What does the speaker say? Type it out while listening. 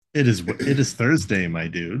It is Thursday, my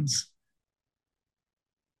dudes.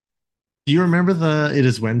 Do you remember the It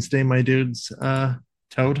is Wednesday, my dudes,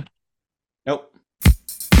 Toad? Nope.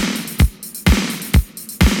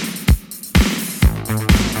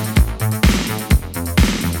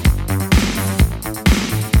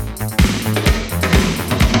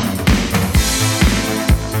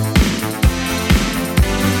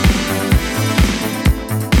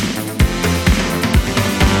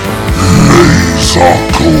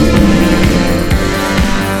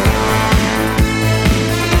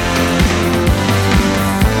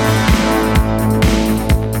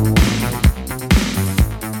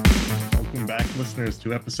 Welcome back, listeners,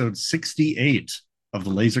 to episode 68 of the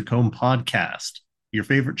Laser Comb Podcast, your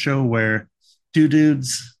favorite show where two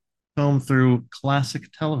dudes comb through classic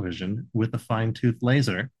television with a fine-tooth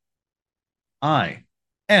laser. I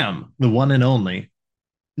am the one and only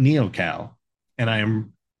NeoCal, and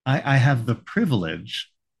I have the privilege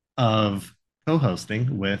of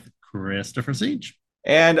co-hosting with Christopher Siege.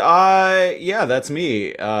 And yeah, that's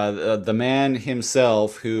me. The man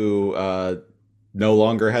himself who no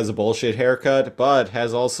longer has a bullshit haircut, but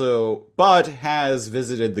has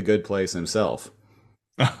visited the good place himself.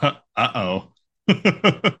 Uh-oh.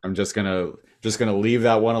 I'm just gonna leave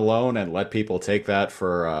that one alone and let people take that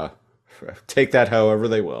take that however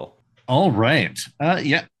they will. All right.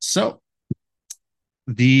 Yeah. So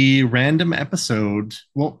the random episode.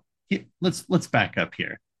 Well, let's back up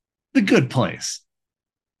here. The Good Place.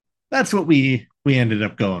 That's what we ended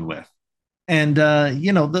up going with. And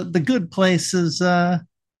the Good Place is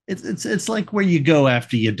it's like where you go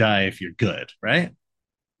after you die if you're good, right?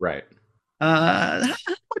 Right. How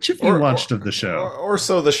much have you Or or, watched of the show? or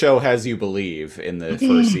so the show has you believe in the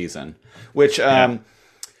first season. Which Yeah.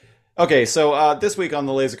 okay, so this week on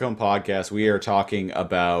the Lasercomb podcast, we are talking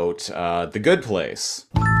about The Good Place.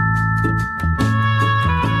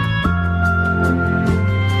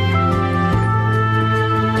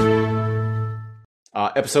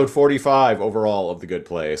 Episode 45 overall of The Good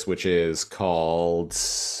Place, which is called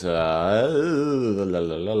A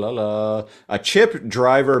Chip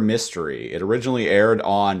Driver Mystery. It originally aired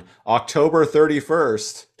on October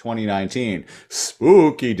 31st, 2019.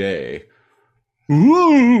 Spooky day.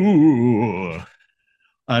 Ooh.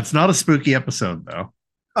 It's not a spooky episode though.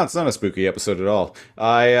 Oh, it's not a spooky episode at all.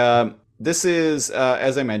 This is,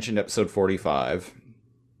 as I mentioned, episode 45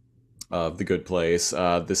 of The Good Place.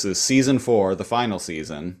 This is season 4, the final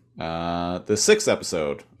season, the sixth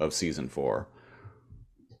episode of season 4.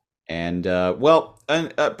 And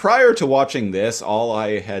prior to watching this, all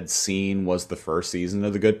I had seen was the first season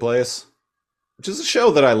of The Good Place, which is a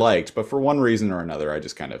show that I liked, but for one reason or another, I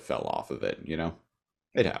just kind of fell off of it.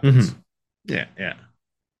 It happens. Mm-hmm. Yeah, yeah.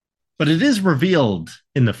 But it is revealed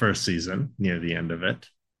in the first season, near the end of it,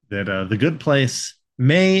 that the Good Place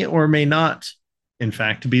may or may not, in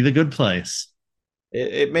fact, be the Good Place.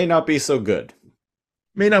 It may not be so good.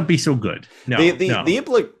 May not be so good. The No, the no.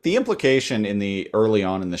 the, the implication in the early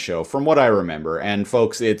on in the show, from what I remember, and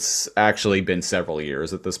folks, it's actually been several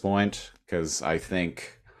years at this point because I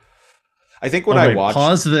think when All I right, watched,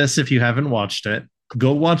 pause this if you haven't watched it.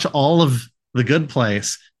 Go watch all of the Good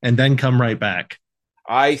Place and then come right back.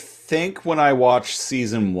 I think when I watched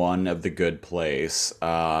season 1 of The Good Place,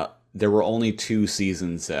 there were only 2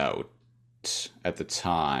 seasons out at the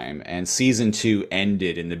time, and season 2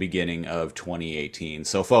 ended in the beginning of 2018.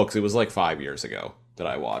 So, folks, it was like 5 years ago that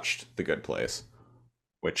I watched The Good Place,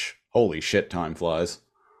 which holy shit, time flies.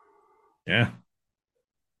 Yeah.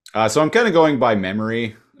 So I'm kind of going by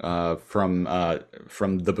memory from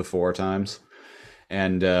the before times,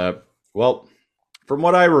 and well, from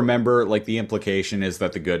what I remember, like the implication is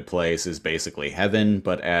that the good place is basically heaven,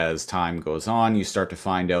 but as time goes on, you start to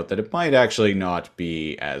find out that it might actually not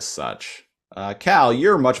be as such. Cal,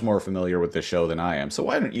 you're much more familiar with this show than I am, so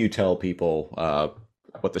why don't you tell people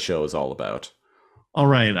what the show is all about? All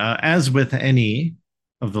right. As with any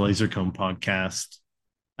of the Lasercomb podcast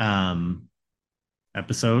um,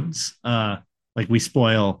 episodes, like we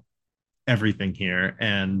spoil everything here,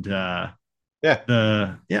 and Yeah,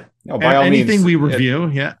 the yeah, no, by all anything means, we review,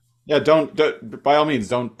 yeah. yeah, don't by all means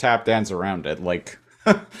don't tap dance around it. Like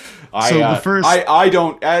So the first, I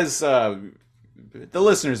don't as the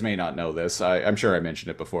listeners may not know this. I'm sure I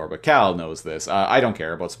mentioned it before, but Cal knows this. I don't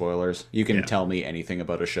care about spoilers. You can yeah, tell me anything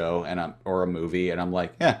about a show or a movie, and I'm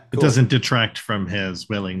like, yeah, it cool. doesn't detract from his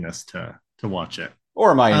willingness to watch it.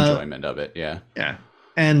 Or my Uh, enjoyment of it. Yeah. yeah,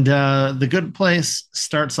 and the Good Place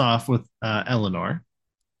starts off with Eleanor.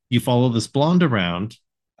 You follow this blonde around,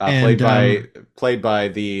 Uh, played and by played by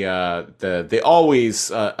the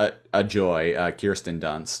always a joy Kirsten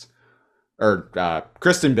Dunst or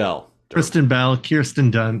Kristen Bell. Kristen Bell,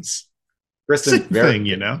 Kirsten Dunst. Kristen, Same very thing,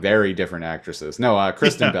 you know? very different actresses. No,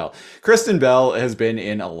 Kristen Yeah. Bell. Kristen Bell has been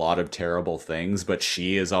in a lot of terrible things, but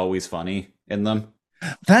she is always funny in them.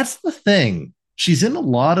 That's the thing. She's in a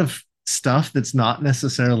lot of stuff that's not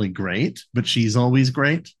necessarily great, but she's always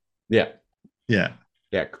great. Yeah, Yeah.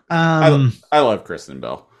 yeah. I Um, I love Kristen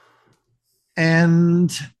Bell.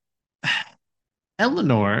 and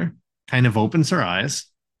Eleanor kind of opens her eyes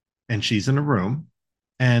and she's in a room.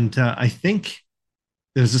 And I think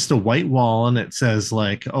there's just a white wall and it says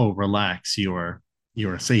like, "Oh, relax, you're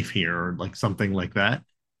safe here," or like something like that.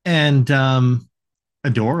 And a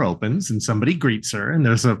door opens and somebody greets her, and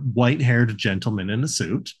there's a white-haired gentleman in a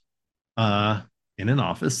suit uh, in an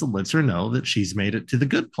office that lets her know that she's made it to the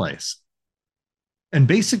good place. And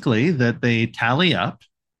basically, that they tally up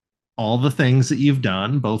all the things that you've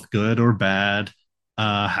done, both good or bad,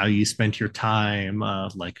 how you spent your time,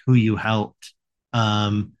 like who you helped,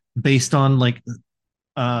 based on like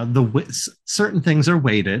certain things are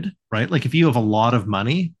weighted, right? Like if you have a lot of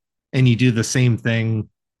money and you do the same thing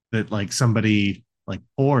that like somebody like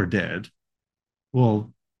poor did,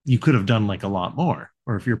 well, you could have done like a lot more.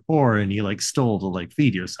 Or if you're poor and you like stole to like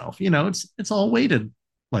feed yourself, it's all weighted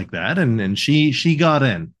like that. And she got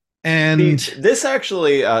in, See, and this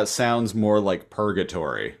actually sounds more like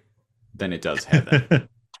purgatory than it does heaven.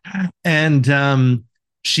 and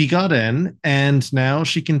she got in, and now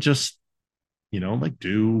she can just like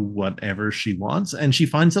do whatever she wants. And she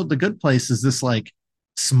finds out the good place is this like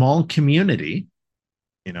small community,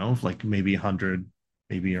 of like maybe 100,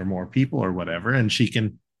 maybe or more people or whatever. And she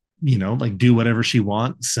can, like do whatever she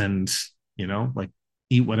wants and, like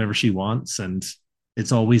eat whatever she wants. And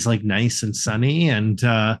it's always like nice and sunny. And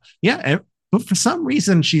yeah, but for some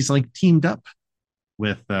reason, she's like teamed up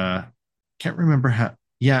with, can't remember how.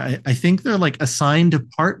 Yeah, I think they're like assigned a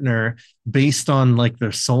partner based on like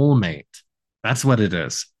their soulmate. That's what it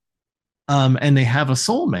is. And they have a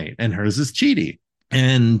soulmate, and hers is Cheaty.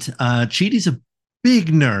 And Cheaty's a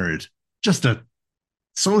big nerd, just a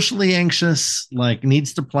socially anxious, like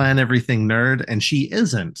needs to plan everything nerd, and she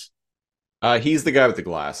isn't. He's the guy with the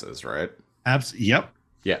glasses, right? Yep.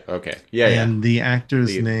 Yeah. Okay. Yeah. Yeah. And the actor's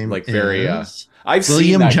The name like very. is I've seen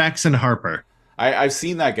William that. Jackson Harper. I've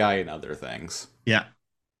seen that guy in other things. Yeah.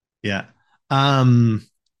 Yeah. Um,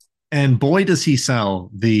 and boy, does he sell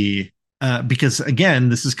the because again,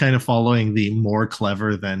 this is kind of following the more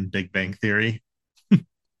clever than Big Bang Theory.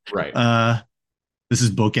 Right. Uh, this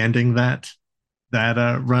is bookending that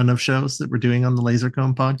run of shows that we're doing on the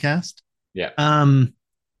Lasercomb podcast. Yeah.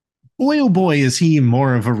 Boy, oh boy, is he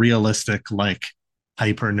more of a realistic, like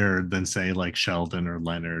hyper nerd than say like Sheldon or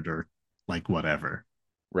Leonard or like whatever.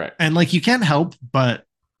 Right. And like you can't help but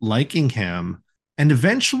liking him. And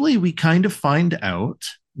eventually we kind of find out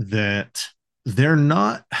that they're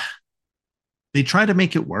not, they try to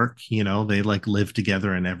make it work, they like live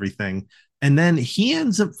together and everything. And then he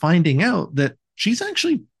ends up finding out that she's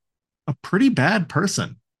actually a pretty bad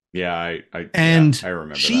person. Yeah. Yeah. And I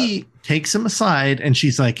remember that. she takes him aside and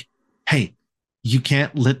she's like, "Hey, you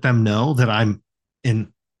can't let them know that I'm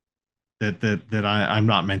in I'm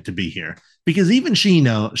not meant to be here." Because even she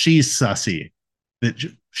knows she's sussy that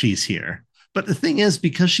she's here. But the thing is,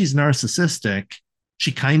 because she's narcissistic,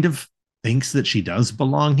 she kind of thinks that she does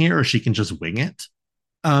belong here, or she can just wing it.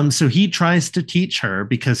 So he tries to teach her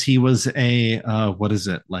because he was a what is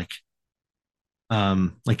it like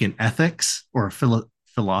an ethics or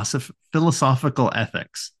philosophical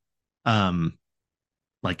ethics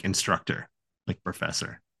like instructor, like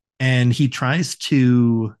professor. And he tries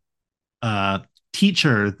to uh, teach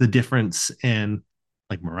her the difference in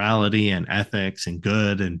like morality and ethics and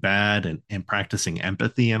good and bad and practicing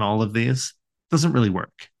empathy and all of these. Doesn't really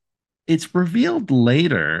work. It's revealed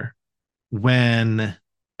later when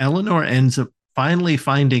Eleanor ends up finally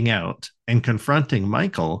finding out and confronting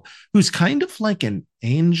Michael, who's kind of like an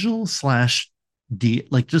angel slash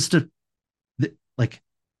like just a like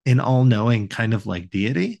an all-knowing kind of like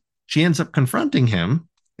deity. She ends up confronting him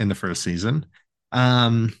in the first season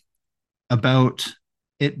um, about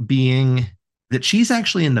it being that she's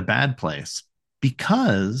actually in the bad place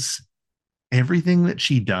because everything that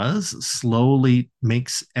she does slowly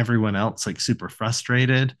makes everyone else like super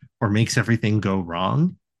frustrated or makes everything go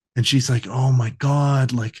wrong. And she's like, "Oh my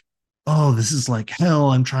God, like, oh, this is like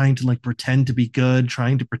hell. I'm trying to like pretend to be good,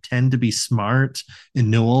 trying to pretend to be smart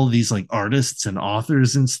and know all these like artists and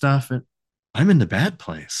authors and stuff. And I'm in the bad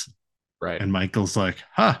place." Right. And Michael's like,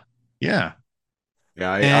 "Huh, yeah."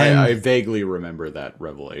 Yeah. I And vaguely remember that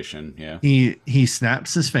revelation. Yeah. he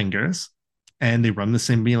snaps his fingers and they run the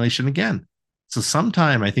simulation again. So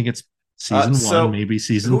sometime I think it's season one, So maybe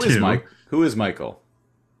season two. Who is Michael?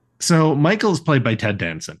 So Michael is played by Ted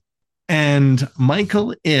Danson, and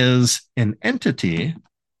Michael is an entity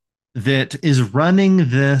that is running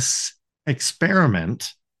this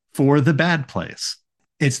experiment for the bad place.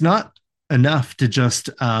 It's not enough to just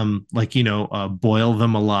boil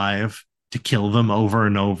them alive, to kill them over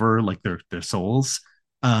and over like their souls,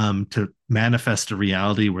 to manifest a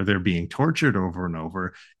reality where they're being tortured over and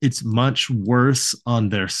over. It's much worse on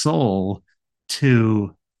their soul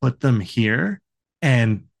to put them here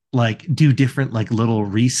and like do different like little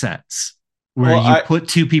resets where Well, you I put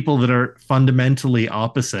two people that are fundamentally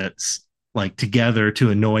opposites like together to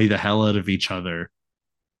annoy the hell out of each other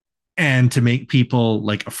and to make people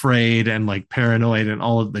like afraid and like paranoid and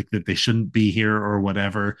all of like that they shouldn't be here or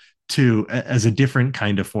whatever to as a different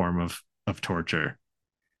kind of form of torture.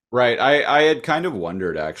 Right. I had kind of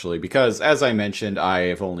wondered actually, because as I mentioned, I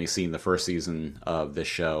have only seen the first season of this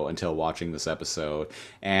show until watching this episode.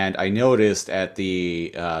 And I noticed at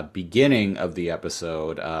the beginning of the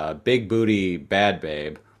episode, Big Booty Bad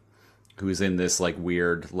Babe, who's in this like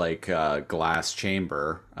weird, like glass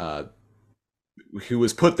chamber, who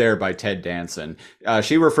was put there by Ted Danson.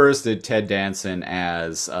 She refers to Ted Danson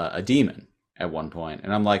as a demon at one point.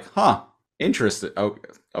 And I'm like, huh, interesting. Oh,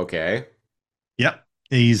 okay. Yep.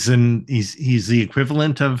 He's the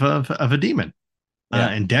equivalent of a demon. Yeah.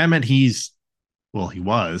 And damn it, he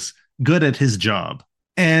was good at his job.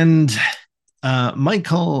 And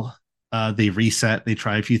Michael, they reset, they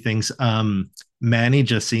try a few things. Manny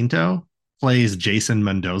Jacinto plays Jason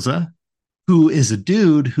Mendoza, who is a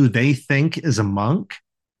dude who they think is a monk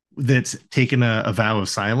that's taken a vow of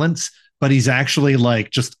silence, but he's actually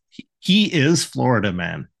like he is Florida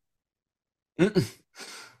man.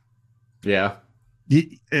 Yeah.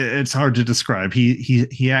 It's hard to describe.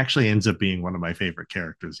 He actually ends up being one of my favorite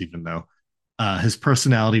characters, even though his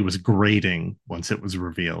personality was grating once it was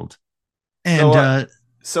revealed. So,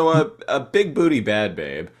 And a big booty bad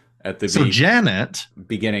babe at the so Janet,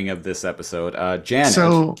 beginning of this episode. Janet.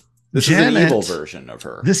 so This is an evil version of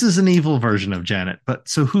her. This is an evil version of Janet. But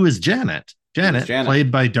so who is Janet? Janet, Janet?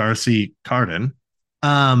 Played by Darcy Carden.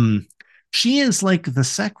 She is like the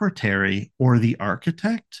secretary or the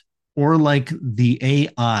architect or like the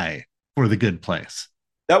AI for the good place.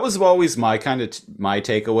 That was always my kind of my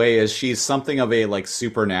takeaway is she's something of a like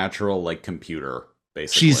supernatural like computer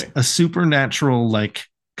basically. She's a supernatural like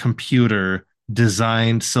computer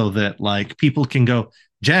designed so that like people can go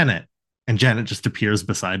Janet, and Janet just appears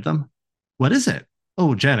beside them. What is it?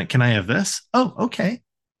 Oh, Janet, can I have this? Oh, okay.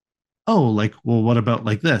 Oh, like, well, what about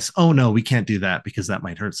like this? Oh, no, we can't do that because that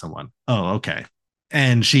might hurt someone. Oh, okay.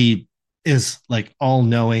 And she is like all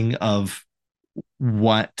knowing of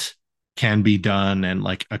what can be done and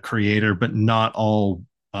like a creator, but not all,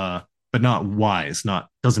 but not wise, not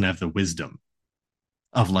doesn't have the wisdom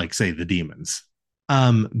of like, say, the demons.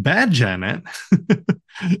 Bad Janet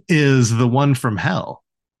is the one from hell,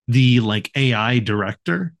 the like AI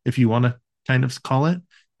director, if you want to kind of call it,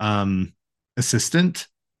 assistant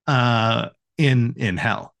in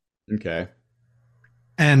hell. Okay.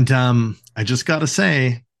 And I just gotta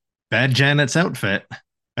say, Bad Janet's outfit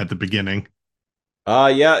at the beginning.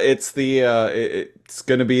 Yeah, it's it's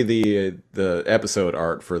gonna be the episode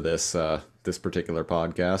art for this particular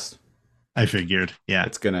podcast. I figured, yeah.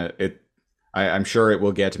 I'm sure it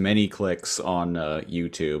will get many clicks on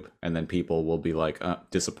YouTube, and then people will be like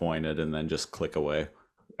disappointed, and then just click away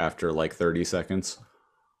after like 30 seconds.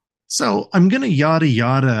 So I'm gonna yada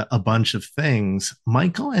yada a bunch of things.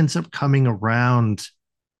 Michael ends up coming around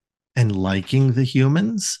and liking the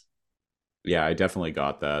humans. Yeah, I definitely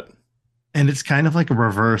got that. And it's kind of like a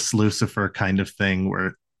reverse Lucifer kind of thing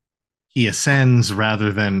where he ascends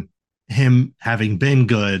rather than him having been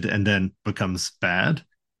good and then becomes bad.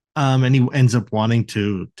 And he ends up wanting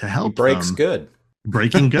to help. He breaks good.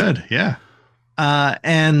 Breaking good, yeah.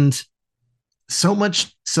 And so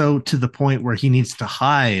much so to the point where he needs to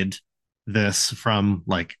hide this from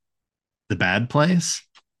like the bad place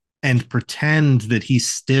and pretend that he's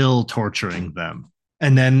still torturing them.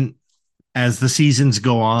 And then as the seasons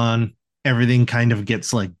go on, everything kind of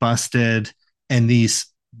gets like busted. And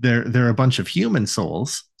they're a bunch of human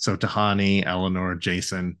souls. So Tahani, Eleanor,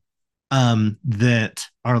 Jason, that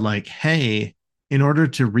are like, hey, in order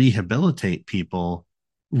to rehabilitate people,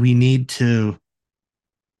 we need to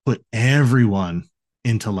put everyone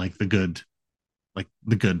into like the good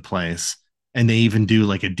place. And they even do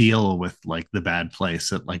like a deal with like the bad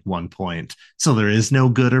place at like one point. So there is no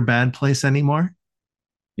good or bad place anymore.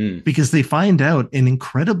 Because they find out an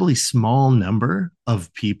incredibly small number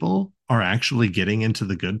of people are actually getting into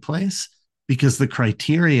the good place because the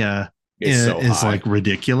criteria is like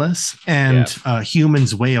ridiculous and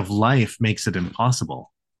humans' way of life makes it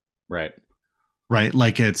impossible. Right. right?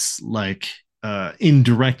 Like it's like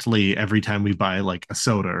indirectly every time we buy like a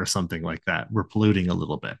soda or something like that, we're polluting a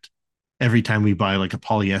little bit. Every time we buy like a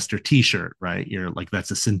polyester t-shirt, right? You're like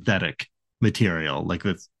that's a synthetic material. Like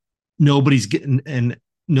that's nobody's getting and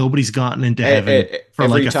nobody's gotten into heaven for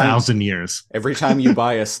like Every a time, 1,000 years. every time you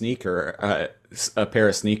buy a sneaker, a pair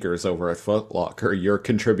of sneakers over at Foot Locker, you're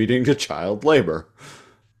contributing to child labor.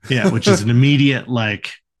 Yeah, which is an immediate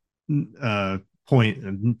like uh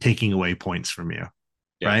point taking away points from you,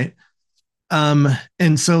 Yeah. right? Um,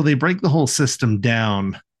 and so they break the whole system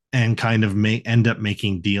down and kind of end up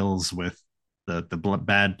making deals with the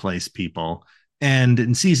bad place people. And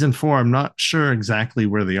in season 4, I'm not sure exactly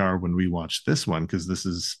where they are when we watch this one because this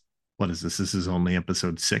is what is this? This is only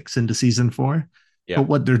episode 6 into season 4. Yeah. But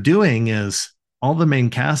what they're doing is all the main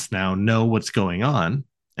cast now know what's going on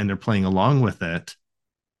and they're playing along with it,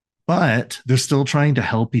 but they're still trying to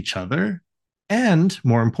help each other. And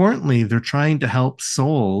more importantly, they're trying to help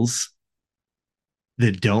souls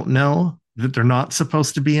that don't know that they're not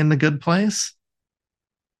supposed to be in the good place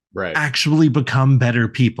Right. actually become better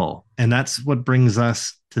people. And that's what brings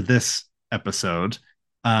us to this episode.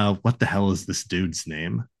 What the hell is this dude's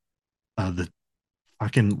name? The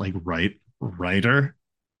fucking like writer.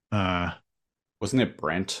 Uh Wasn't it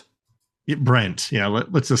Brent? Brent. Yeah,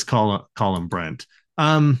 let's just call him Brent.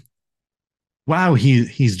 Wow,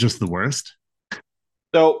 he's just the worst.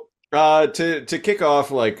 So, to kick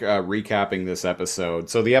off, like recapping this episode.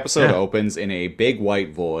 So the episode Yeah. opens in a big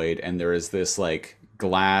white void, and there is this like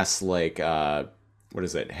glass, like what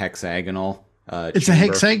is it, hexagonal It's a chamber.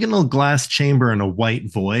 hexagonal glass chamber in a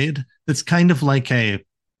white void that's kind of like a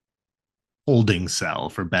holding cell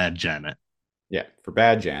for Bad Janet. Yeah, for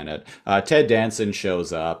Bad Janet. Ted Danson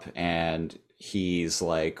shows up, and he's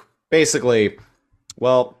like, basically,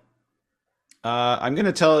 well, I'm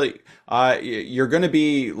gonna tell you, you're gonna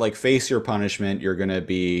be like face your punishment. You're gonna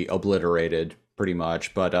be obliterated, pretty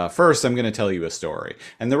much. But first, I'm gonna tell you a story,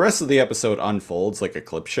 and the rest of the episode unfolds like a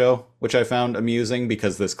clip show, which I found amusing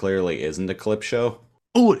because this clearly isn't a clip show.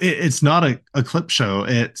 Oh, it's not a clip show.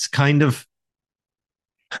 It's kind of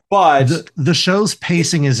But the show's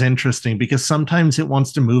pacing is interesting because sometimes it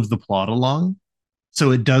wants to move the plot along,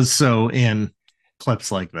 so it does so in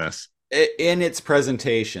clips like this. in its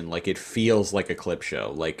presentation, like it feels like a clip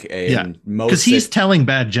show. Like Yeah, in because most he's telling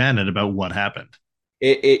Bad Janet about what happened.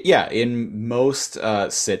 yeah, in most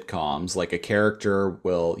sitcoms, like a character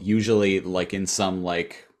will usually, like in some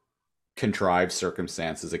like contrived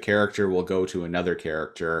circumstances, a character will go to another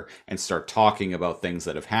character and start talking about things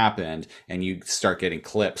that have happened, and you start getting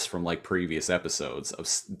clips from like previous episodes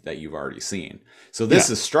that you've already seen. So this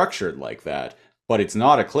Yeah, is structured like that, but it's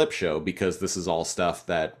not a clip show because this is all stuff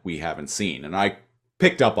that we haven't seen, and I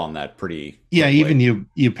picked up on that pretty yeah. quickly. Even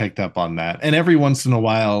you picked up on that, and every once in a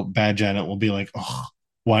while, Bad Janet will be like, "Oh,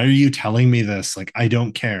 why are you telling me this? Like, I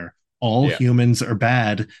don't care. All Yeah. humans are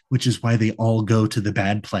bad, which is why they all go to the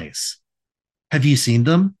bad place." Have you seen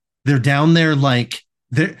them? They're down there like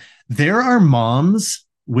there are moms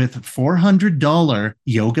with $400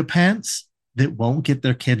 yoga pants that won't get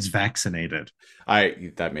their kids vaccinated.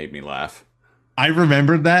 I That made me laugh. I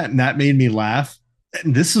remembered that and that made me laugh.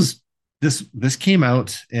 And this came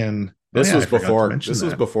out in oh This yeah, was I forgot to before mention this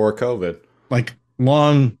was that. before COVID. Like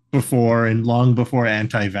long before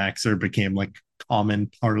anti-vaxxer became like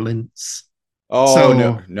common parlance. Oh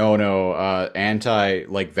no, So no, no. Anti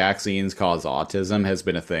like vaccines cause autism has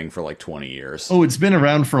been a thing for like 20 years. it's been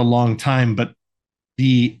around for a long time, but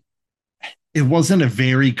the it wasn't a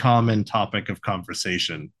very common topic of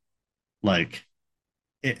conversation like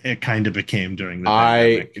it kind of became during the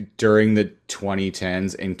I pandemic. during the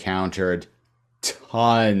 2010s encountered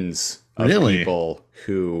tons of Really? people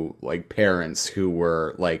who like parents who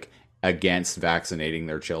were like against vaccinating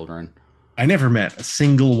their children. I never met a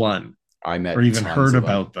single one I or met even tons heard of them.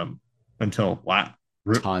 about them until wow.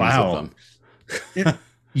 Tons of Wow. them. It,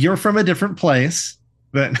 you're from a different place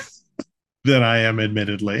than than I am,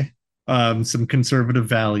 admittedly. Some conservative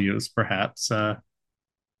values, perhaps,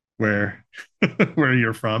 where where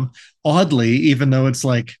you're from. Oddly, even though it's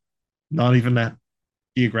like not even that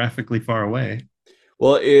geographically far away.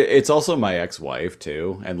 Well, it's also my ex-wife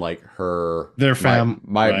too, and like her, Their my fam,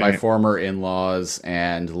 my my right? former in-laws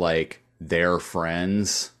and like their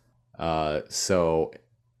friends. So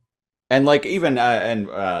and like even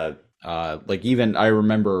like even I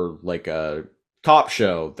remember like a cop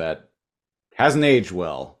show that hasn't aged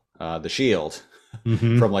well, The Shield from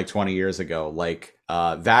Mm-hmm. like 20 years ago. Like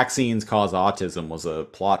vaccines cause autism was a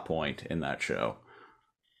plot point in that show.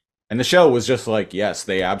 And the show was just like, yes,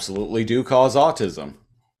 they absolutely do cause autism.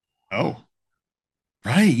 Oh,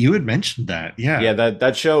 Right, you had mentioned that. Yeah, Yeah.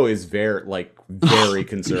 that show is very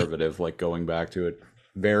conservative, like going back to it,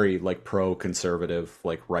 very like pro conservative,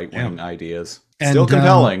 like right wing Damn. ideas. And Still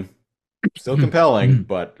compelling,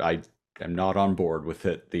 but I am not on board with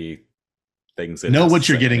it. The things it know has to what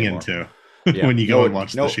you're say getting anymore. into Yeah, when you go and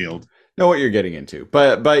watch The Shield. know what you're getting into.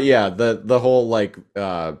 But yeah, the whole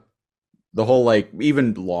the whole like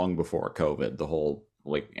even long before COVID, the whole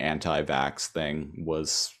like anti-vax thing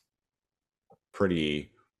was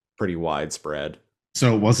pretty pretty widespread.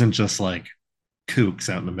 So it wasn't just like kooks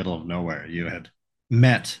out in the middle of nowhere. You had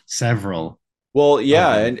met several Well, of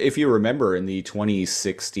yeah, them. and if you remember in the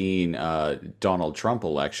 2016 Donald Trump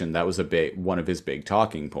election, that was a big one of his big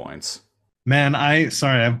talking points. Man,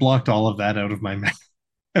 I've blocked all of that out of my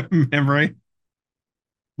memory.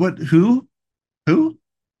 What? Who?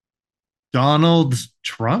 Donald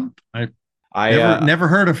Trump? I I never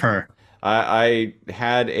heard of her. I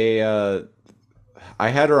had I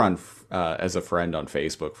had her on as a friend on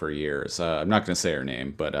Facebook for years. I'm not going to say her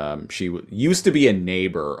name, but she used to be a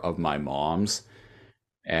neighbor of my mom's,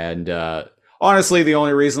 and honestly, the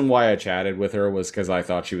only reason why I chatted with her was because I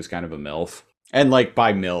thought she was kind of a milf, and like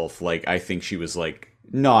by milf, like I think she was like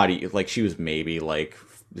naughty, like she was maybe like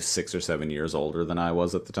 6 or 7 years older than I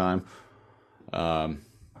was at the time. Um,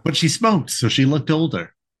 But she smoked, so she looked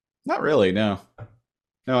older. Not really, no.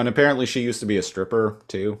 No, and apparently she used to be a stripper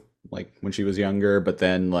too, like when she was younger, but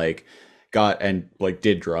then like got and like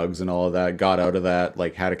did drugs and all of that, got out of that,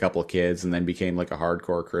 like had a couple of kids and then became like a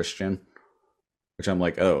hardcore Christian, which I'm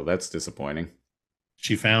like, "Oh, that's disappointing."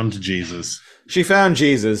 She found Jesus. She found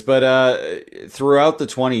Jesus, but throughout the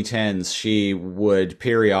 2010s, she would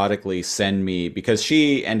periodically send me because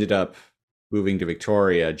she ended up moving to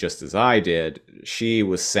Victoria just as I did. She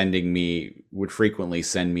was sending me would frequently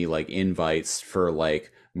send me like invites for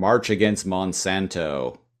like March Against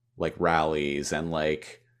Monsanto like rallies and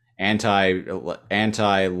like anti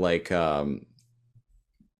anti like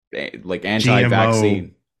GMO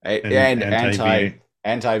anti-vaccine and and anti-VA.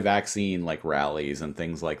 anti-vaccine like rallies and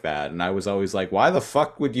things like that. And I was always like, why the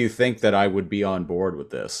fuck would you think that I would be on board with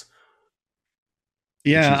this?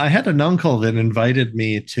 And Yeah, she's I had an uncle that invited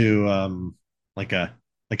me to like a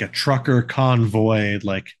like a trucker convoy,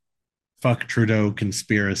 like fuck Trudeau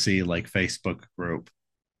conspiracy, like Facebook group.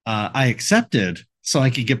 I accepted so I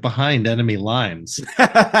could get behind enemy lines.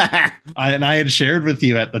 And I had shared with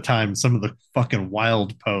you at the time some of the fucking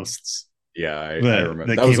wild posts Yeah, I that remember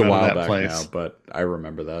that that was came a out of while that back now, place. but I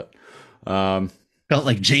remember that. Felt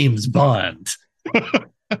like James Bond.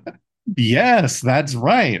 Yes, that's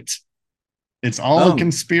right. It's all a um,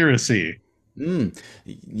 conspiracy.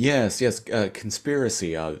 yes, yes,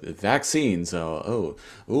 conspiracy, vaccines, autism,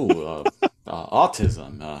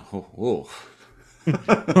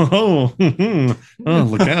 Oh, oh,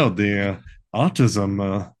 look out! The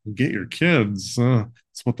autism. Get your kids.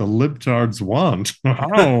 It's what the libtards want.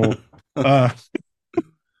 Oh,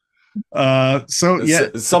 uh, so yeah,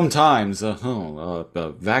 Sometimes,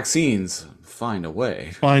 vaccines find a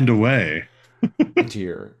way find a way. into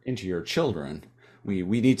your children. We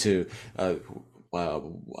need to uh,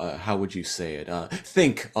 how would you say it?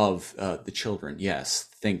 Think of the children. Yes,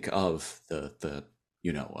 think of the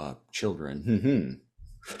children.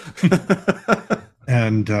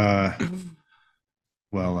 And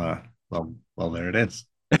well, well, there it is.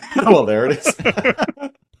 Well, there it is.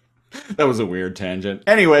 That was a weird tangent.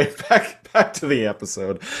 Anyway, back to the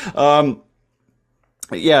episode.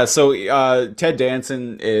 Yeah, so Ted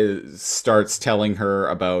Danson starts telling her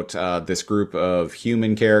about this group of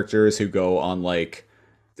human characters who go on like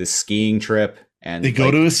this skiing trip, They and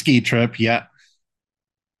go to like a ski trip. Yeah,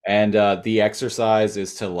 the exercise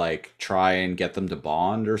is to like try and get them to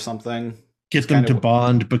bond or something. It's get them kind to of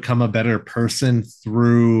bond, become a better person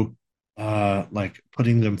through like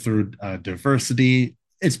putting them through diversity.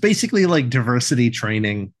 It's basically like diversity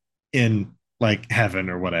training in like heaven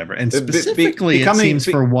or whatever. And specifically it seems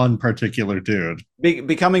for one particular dude.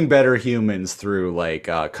 becoming better humans through like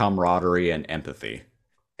camaraderie and empathy.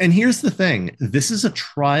 And here's the thing, this is a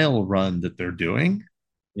trial run that they're doing.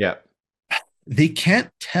 Yeah. They can't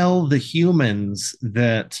tell the humans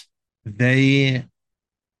that they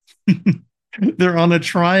they're on a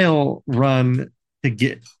trial run to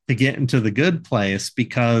get into the good place,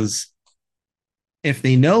 because if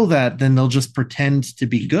they know that, then they'll just pretend to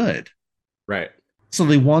be good. Right. So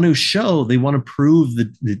they want to prove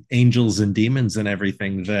the angels and demons and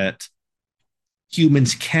everything that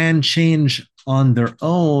humans can change on their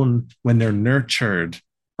own when they're nurtured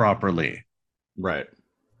properly. Right.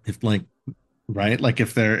 If like right, like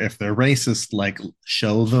if they're racist, like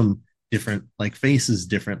show them different like faces,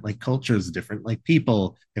 different like cultures, different like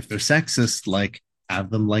people. If they're sexist, like have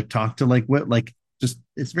them like talk to like what like just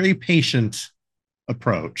it's very patient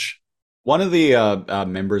approach. One of the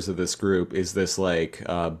members of this group is this like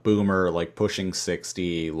boomer, like pushing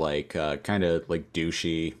 60, like kind of like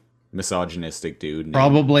douchey, misogynistic dude named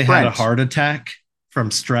Probably had a Brent. heart attack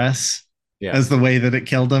from stress Yeah. as the way that it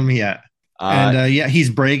killed him. Yeah. And Uh, yeah, he's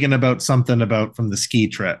bragging about something about from the ski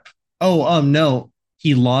trip. Oh, no,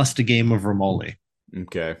 he lost a game of Romoli.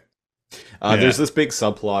 okay. There's Yeah. this big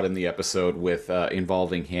subplot in the episode with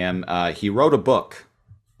involving him. He wrote a book.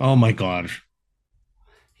 Oh my god.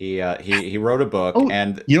 He wrote a book, Oh,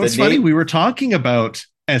 and you know the what's funny? name. We were talking about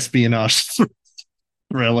espionage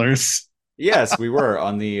thrillers. Yes, we were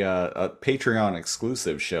on the Patreon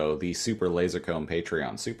exclusive show, the Super Lasercomb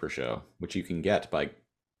Patreon Super Show, which you can get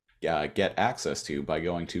access to by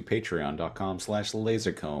going to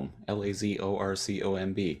patreon.com/lasercomb,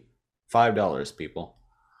 LAZORCOMB. $5, people.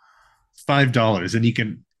 $5, and you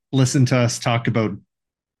can listen to us talk about.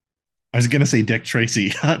 I was gonna say Dick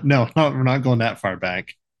Tracy. No, we're not going that far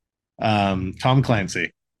back. Tom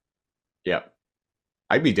Clancy. Yep.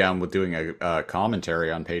 I'd be down with doing a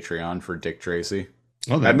commentary on Patreon for Dick Tracy.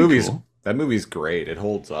 Oh, That that'd be movie's cool. that movie's great. It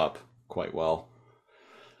holds up quite well.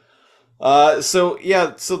 So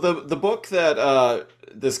yeah, so the book that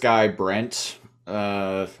this guy Brent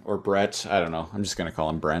or Brett, I don't know. I'm just gonna call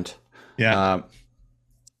him Brent. Yeah,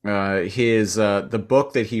 Uh, his the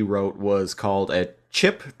book that he wrote was called A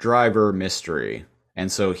Chip Driver Mystery.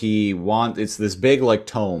 And so it's this big like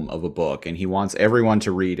tome of a book, and he wants everyone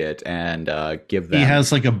to read it and give he them.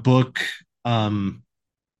 has like a book um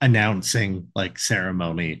announcing like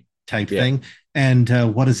ceremony type Yeah, thing. And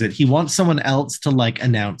what is it? He wants someone else to like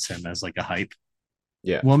announce him as like a hype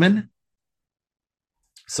yeah. woman.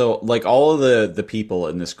 So like all of the people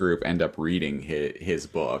in this group end up reading his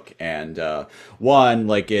book, and one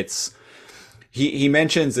like it's he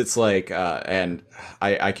mentions it's like and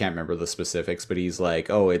I can't remember the specifics, but he's like,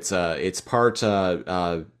 oh, it's part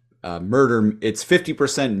murder, it's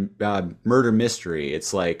 50% murder mystery.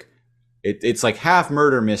 It's like it's like half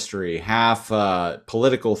murder mystery, half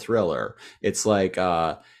political thriller. It's like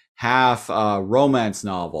half romance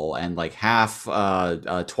novel and like half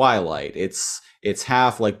Twilight. It's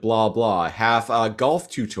half like blah blah, half golf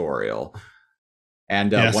tutorial.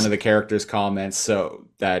 And one Yes, of the characters comments so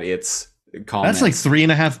that it's that's like comments three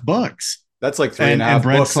and a half books. that's like three and a And half Brent's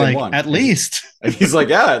books in like, one, at least. and he's like,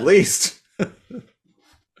 yeah, at least.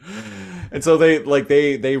 And so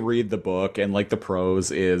they read the book, and like the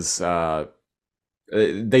prose is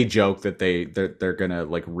they joke that they're gonna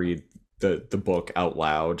like read the book out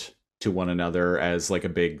loud to one another as like a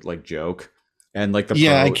big like joke, and like the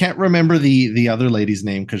Yeah, I pro. can't remember the other lady's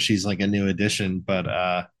name because she's like a new addition,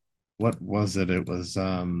 but what was it? It was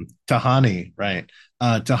Tahani, right?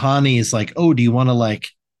 Tahani is like, oh, do you want to like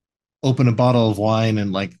open a bottle of wine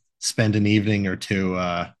and like spend an evening or two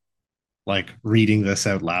like reading this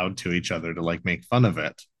out loud to each other to like make fun of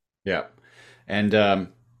it? Yeah, and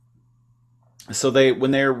so they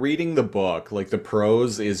when they're reading the book, like the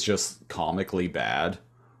prose is just comically bad.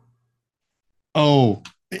 Oh,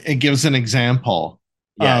 it gives an example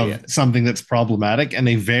Yeah, yeah. of something that's problematic, and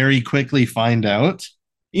they very quickly find out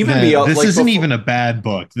Even that beyond this like isn't before, even a bad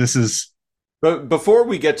book. This is but before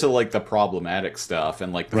we get to like the problematic stuff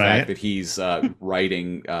and like the fact right, that he's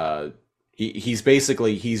writing, he's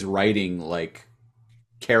basically he's writing like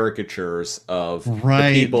caricatures of the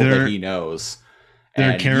right. people that he knows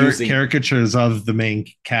They're and using caricatures of the main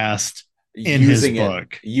cast in his using it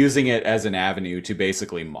book using it as an avenue to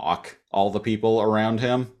basically mock all the people around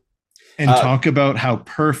him. and Uh, talk about how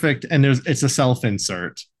perfect. And it's a self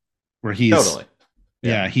insert where he's totally.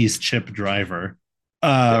 Yeah. yeah, he's Chip Driver,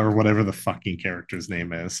 Yeah. or whatever the fucking character's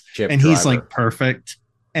name is, Chip and he's like Driver. perfect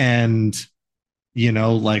and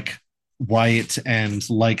like white and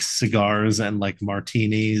likes cigars and like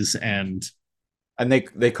martinis and And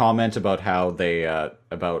they comment about how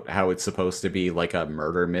it's supposed to be like a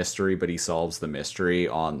murder mystery, but he solves the mystery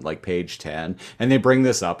on like page 10. And they bring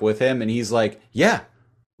this up with him, and he's like, "Yeah,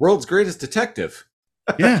 world's greatest detective."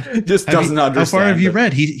 yeah. Just I mean, doesn't how far have understand you that.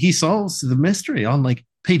 read? He solves the mystery on like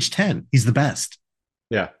page 10. He's the best.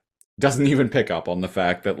 Yeah, doesn't even pick up on the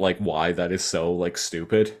fact that like why that is so like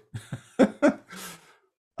stupid.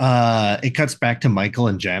 It cuts back to Michael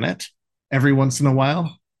and Janet every once in a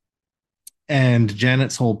while. And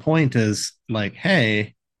Janet's whole point is like,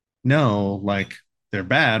 hey, no, like they're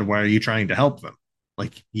bad. Why are you trying to help them?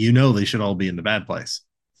 Like, they should all be in the bad place.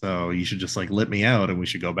 So you should just like let me out and we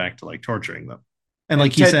should go back to like torturing them. And like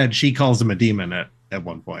And he Ted, said, she calls him a demon at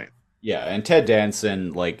one point. yeah, and Ted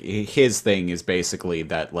Danson, like his thing is basically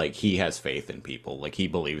that like he has faith in people, like he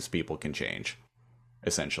believes people can change.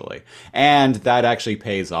 essentially. And that actually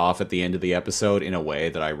pays off at the end of the episode in a way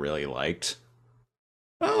that I really liked.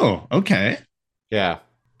 Oh, okay. Yeah.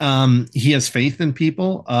 He has faith in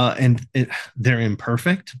people, they're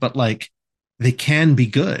imperfect, but like they can be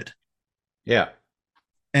good. Yeah.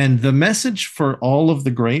 And the message for all of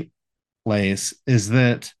the great plays is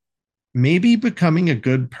that maybe becoming a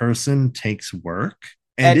good person takes work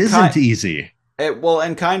and And isn't kind easy. well,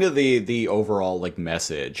 and kind of the overall like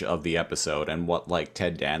message of the episode and what like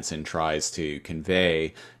Ted Danson tries to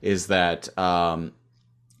convey is that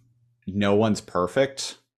no one's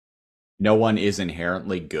perfect, no one is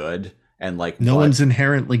inherently good, and like No one's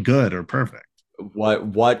inherently good or perfect.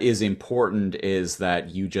 what is important is that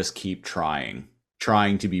you just keep trying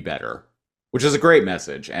to be better, which is a great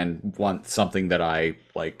message and want something that I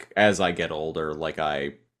like as I get older, like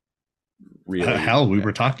I really Hell, we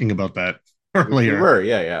were talking about that we earlier. were,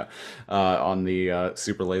 yeah, on the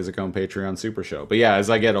Super Lasercomb Patreon Super Show. But yeah, as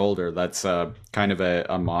I get older, that's kind of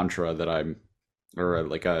a mantra that I'm, or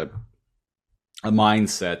like a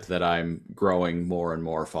mindset that I'm growing more and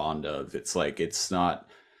more fond of. It's like it's not.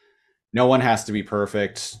 No one has to be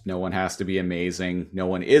perfect. No one has to be amazing. No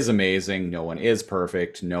one is amazing. No one is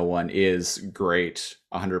perfect. No one is great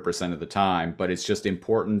 100% of the time. But it's just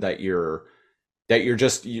important that you're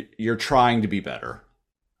trying to be better.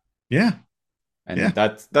 Yeah. And Yeah.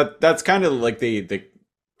 that's kind of like the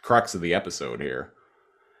crux of the episode here.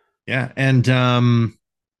 Yeah. And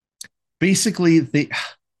basically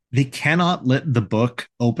they cannot let the book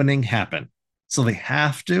opening happen. So they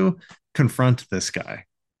have to confront this guy.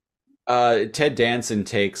 Ted Danson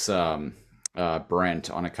takes Brent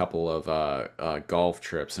on a couple of golf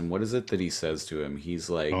trips, and what is it that he says to him?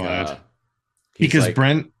 Go ahead. He's Because like,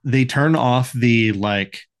 Brent, they turn off the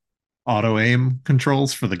like auto aim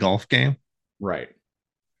controls for the golf game. right,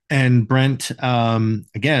 And Brent,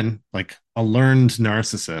 again, like a learned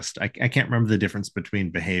narcissist. I can't remember the difference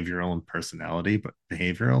between behavioral and personality, but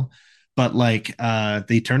behavioral. But like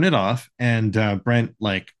they turn it off and Brent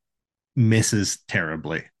like misses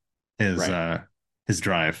terribly his right, uh his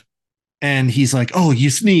drive. And he's like, "Oh, you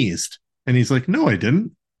sneezed." And he's like, "No, I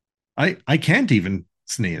didn't. I can't even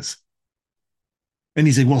sneeze." And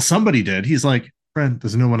he's like, "Well, somebody did." He's like, "Brent,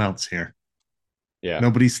 there's no one else here. yeah.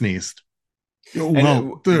 Nobody sneezed." And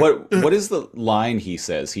Well, what is the line he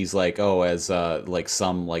says? He's like, oh, as like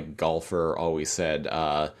some like golfer always said,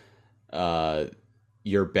 uh,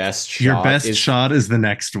 your best your shot best shot is the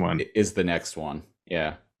next one. is the next one.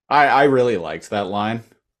 Yeah, I really liked that line.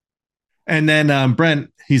 And then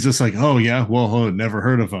Brent, he's just like, "Oh yeah, well, never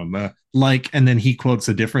heard of him." Like, and then he quotes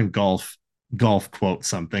a different golf quote,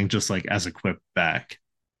 something just like as a quip back.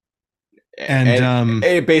 And And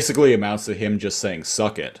it basically amounts to him just saying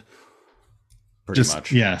 "suck it," pretty just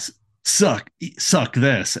much. yes, suck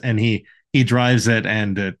this, and he drives it,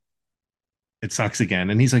 and it sucks again.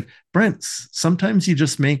 And he's like, "Brent, sometimes you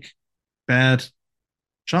just make bad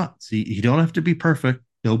shots. You don't have to be perfect.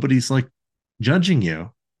 Nobody's like judging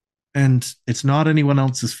you, and it's not anyone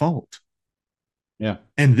else's fault." Yeah,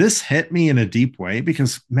 And this hit me in a deep way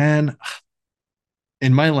because, man,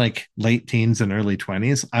 in my like late teens and early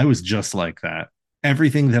 20s, I was just like that.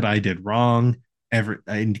 Everything that I did wrong,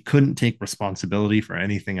 I couldn't take responsibility for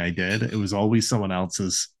anything I did. It was always someone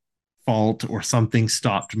else's fault, or something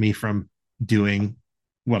stopped me from doing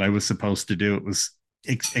what I was supposed to do. It was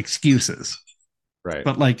excuses. right.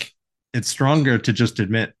 But like, it's stronger to just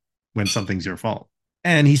admit when something's your fault.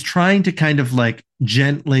 And he's trying to kind of like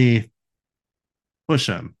gently push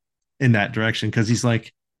him in that direction because he's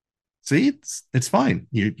like, "See, it's fine.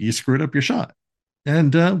 You screwed up your shot,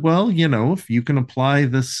 and well, if you can apply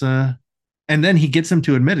this." And then he gets him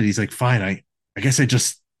to admit it. He's like, "Fine, I guess I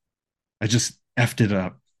just effed it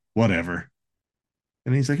up. Whatever."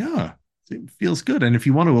 And he's like, "Ah, it feels good. And if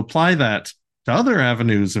you want to apply that to other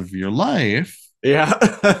avenues of your life, Yeah.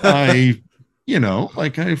 I,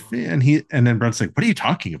 like and then Brent's like, "What are you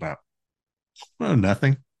talking about?" "Oh,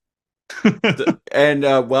 nothing." And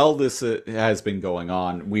while this has been going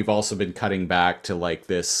on, we've also been cutting back to like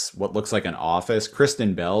this, what looks like an office.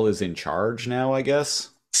 Kristen Bell is in charge now, I guess.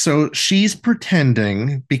 So she's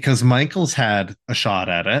pretending because Michael's had a shot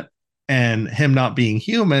at it, and him not being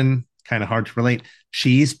human, kind of hard to relate.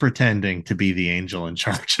 She's pretending to be the angel in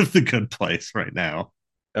charge of the good place right now.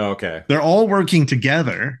 Okay. They're all working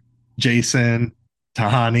together. Jason,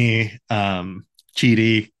 Tahani,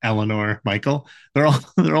 Chidi, Eleanor, Michael. They're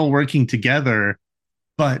all working together,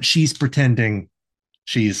 but she's pretending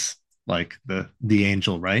she's like the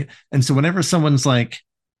angel, right? And so whenever someone's like,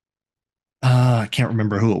 I can't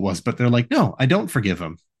remember who it was, but they're like, "No, I don't forgive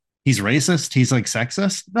him. He's racist. He's like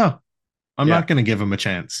sexist. No, I'm Yeah. not going to give him a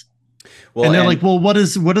chance." Well, And they're like, and well, what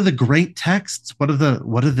are the great texts? What are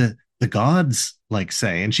the gods like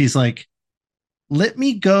say? And she's like, let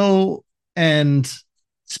me go and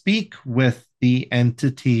speak with the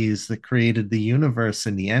entities that created the universe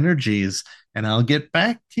and the energies, and I'll get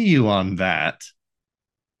back to you on that.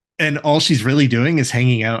 And all she's really doing is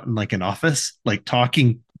hanging out in like an office, like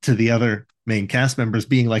talking to the other main cast members,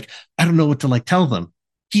 being like, I don't know what to like tell them.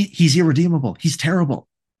 He's irredeemable. He's terrible.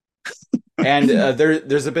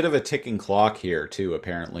 there's a bit of a ticking clock here too,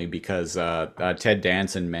 apparently, because Ted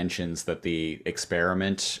Danson mentions that the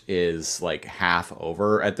experiment is like half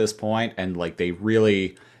over at this point, and like they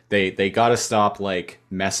got to stop like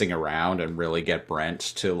messing around and really get Brent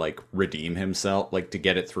to like redeem himself, like to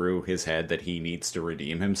get it through his head that he needs to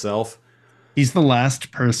redeem himself. He's the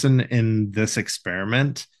last person in this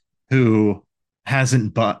experiment who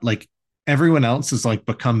hasn't, but like everyone else has like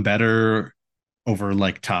become better over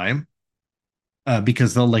like time,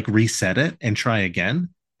 because they'll like reset it and try again.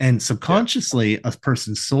 And Yeah, subconsciously, a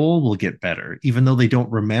person's soul will get better, even though they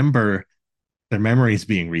don't remember their memories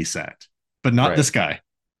being reset. But not right. this guy.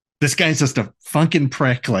 This guy's just a fucking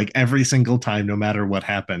prick like every single time, no matter what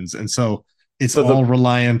happens. And so it's So all the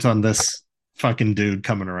reliant on this fucking dude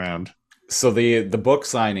coming around. the book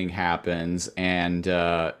signing happens, and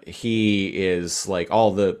he is like,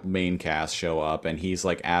 all the main cast show up, and he's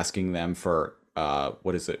like asking them for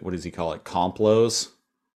what is it? What does he call it? Compliments.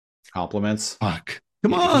 Fuck.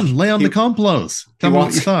 Come He on, lay on he the complos. he Tell me what you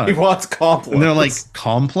wants he thought. wants And they're like,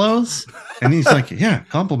 compliments. complos? And he's like, yeah,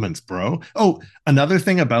 compliments, bro. Oh, another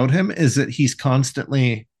thing about him is that he's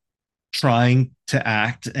constantly trying to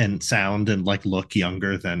act and sound and like look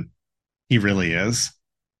younger than he really is.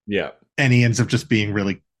 Yeah, And he ends up just being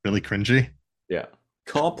really, really cringy. yeah.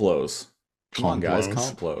 Complos. Come on, guys,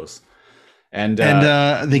 Complos. complos. And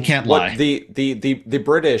And they can't what lie. the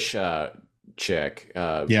British chick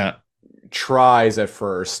Yeah. tries at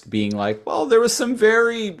first, being like, well, there was some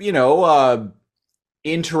very,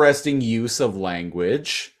 interesting use of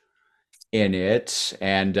language in it,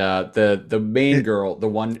 and the main It, girl, the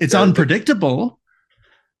one, it's or unpredictable.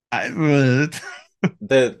 I,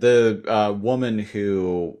 the woman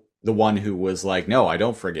who, the one who was like, no, I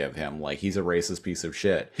don't forgive him, like he's a racist piece of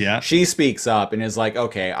shit, yeah. she speaks up and is like,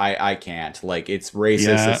 okay, I can't, like it's racist,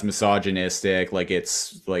 Yeah. it's misogynistic, like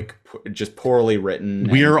it's like just poorly written,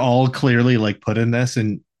 We're and all clearly like put in this,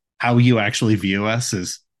 and how you actually view us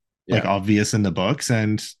is like yeah, obvious in the books,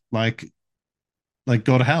 and like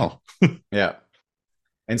go to hell. yeah.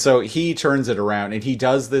 And so he turns it around, and he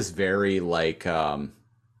does this very like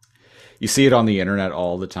you see it on the internet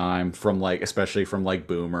all the time, from like, especially from like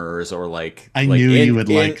boomers, or I like knew you in would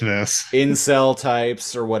like this. incel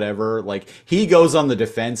types or whatever. Like he goes on the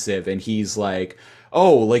defensive, and he's like,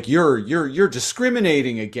 "Oh, like you're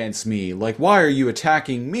discriminating against me. Like why are you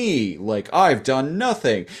attacking me? Like I've done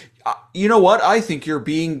nothing. You know what? I think you're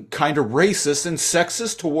being kind of racist and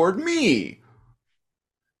sexist toward me."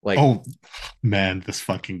 Like, Oh man, this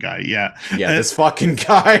fucking guy. Yeah. yeah, Uh, this fucking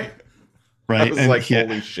guy. I right. was And like, yeah,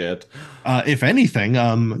 "Holy shit." if anything,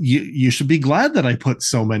 you should be glad that I put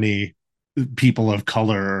so many people of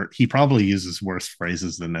color. He probably uses worse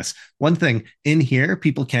phrases than this. One thing in here,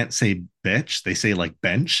 people can't say bitch. They say like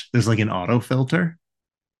bench. There's like an auto filter,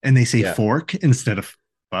 and they say Yeah. fork instead of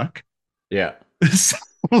fuck. Yeah. so,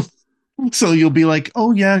 so you'll be like,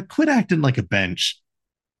 oh yeah, quit acting like a bench,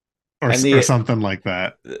 And or something like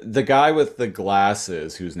that. the guy with the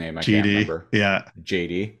glasses, whose name I can't GD. remember, Yeah.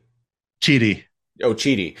 JD. Cheaty. Oh,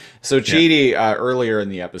 Chidi. So Yeah. Chidi, earlier in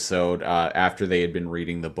the episode, after they had been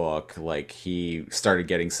reading the book, like he started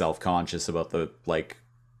getting self-conscious about the like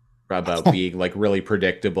about being like really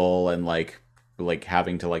predictable, and like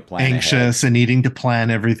having to like plan ahead. Anxious and needing to plan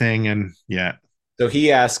everything. And yeah. So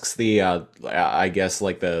he asks the I guess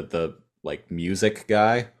like the like music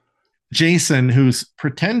guy. Jason, who's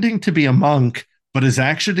pretending to be a monk, but is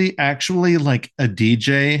actually like a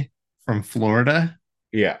DJ from Florida.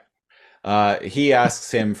 Yeah. He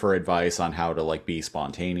asks him for advice on how to like be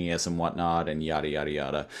spontaneous and whatnot, and yada yada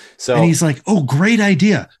yada. And So he's like, oh, great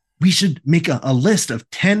idea. We should make a list of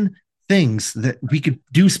 10 things that we could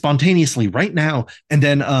do spontaneously right now. And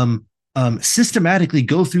then systematically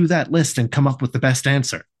go through that list and come up with the best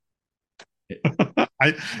answer.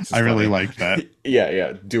 I this I is really funny. like that. Yeah,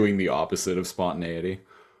 yeah, doing the opposite of spontaneity.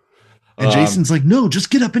 And Um, Jason's like, no, just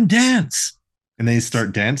get up and dance. And they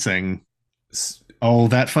start dancing. Oh,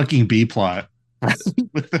 that fucking B plot.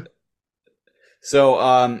 so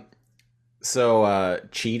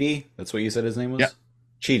Cheaty, that's what you said his name Yeah. was?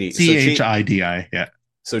 Cheaty. So Chidi. Yeah.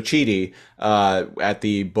 So Chidi, at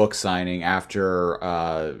the book signing,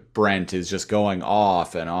 after Brent is just going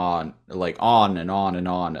off and on, like on and on and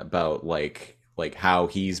on about how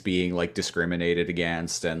he's being like discriminated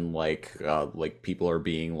against, and like people are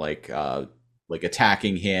being like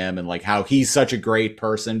attacking him, and like how he's such a great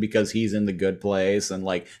person because he's in the good place, and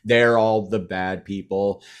like they're all the bad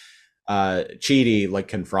people. Chidi like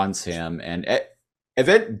confronts him, and if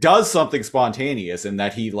it does something spontaneous in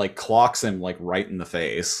that he like clocks him like right in the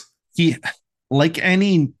face. He, like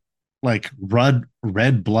any like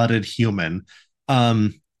red blooded human,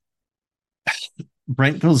 um,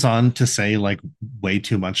 Brent goes on to say like way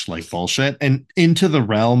too much like bullshit and into the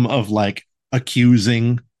realm of like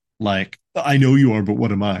accusing, like, I know you are, but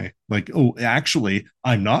what am I? Like, oh, actually,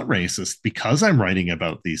 I'm not racist because I'm writing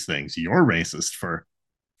about these things. You're racist for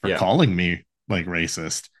Yeah. calling me like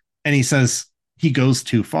racist. And he says he goes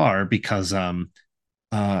too far because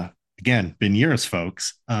uh again, been years,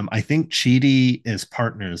 folks. I think Chidi is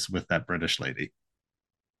partners with that British lady.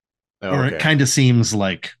 Oh, Or it okay. kind of seems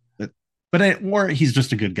like that, but or he's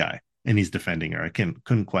just a good guy and he's defending her. I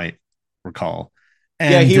couldn't quite recall.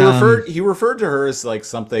 Yeah, And he referred to her as like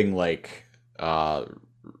something like uh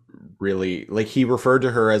really like he referred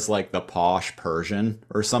to her as like the posh Persian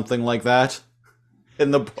or something like that in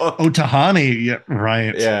the book. oh, Tahani, yeah,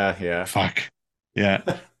 right. Yeah, yeah. Fuck. Yeah.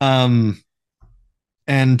 Um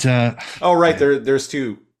and Oh, right. yeah. There's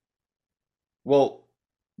two. Well,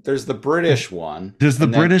 there's the British one, There's the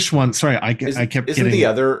and then British one. Sorry, I kept getting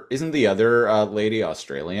isn't the other lady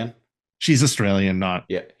Australian? she's Australian, not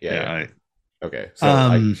Yeah, yeah, yeah. yeah. Okay, I, so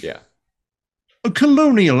I yeah. a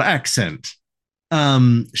colonial accent.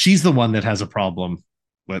 She's the one that has a problem.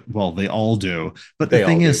 But well, they all do. But the They all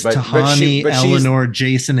thing do, is, but Tahani, she's Eleanor,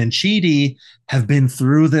 Jason, and Chidi have been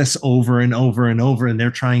through this over and over and over, and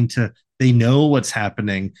they're trying to. They know what's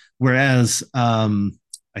happening. Whereas,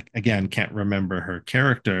 I, again, can't remember her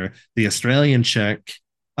character, the Australian chick.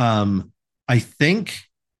 I think,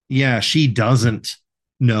 yeah, she doesn't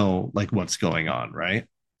know like what's going on, right?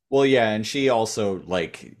 well, yeah, and she also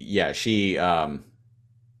like yeah, she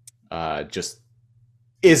just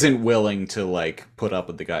isn't willing to like put up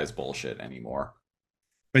with the guy's bullshit anymore.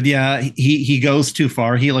 But yeah, he goes too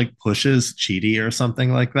far. He like pushes Chidi or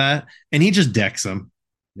something like that, and he just decks him.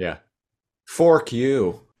 Yeah. Fork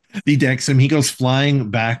you. He decks him. He goes flying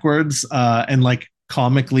backwards, and like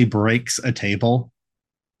comically breaks a table,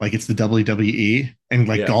 like it's the WWE, and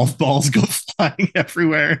like Yeah. golf balls go flying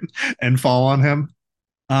everywhere and fall on him.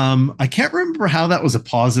 I can't remember how that was a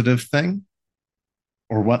positive thing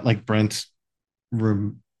or what like Brent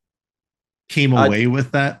rem- came Uh, away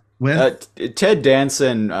with that uh, with. Ted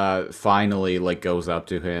Danson finally like goes up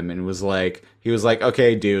to him and was like, he was like,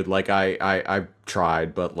 okay, dude, like I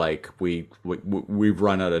tried, but like we've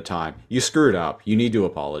run out of time. You screwed up. You need to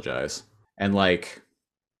apologize. And like,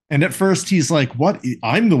 And at first he's like, "What?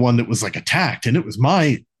 I'm the one that was like attacked, and it was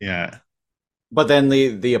my yeah." but then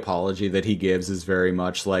the apology that he gives is very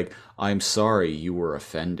much like, I'm sorry you were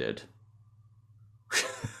offended.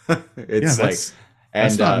 Yeah, It's like, that's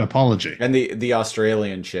and not an apology. the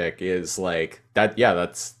Australian chick is like that. Yeah,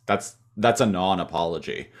 that's a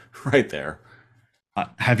non-apology right there.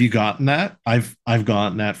 Have you gotten that? I've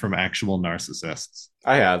gotten that from actual narcissists.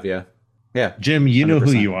 I have, yeah, yeah, Jim, you know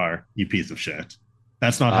who 100%. you are, you piece of shit.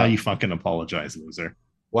 That's not how Uh, you fucking apologize, loser.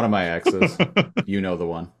 one of my exes, you know the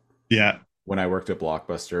one. Yeah. When I worked at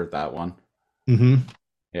Blockbuster, that one. Mm-hmm.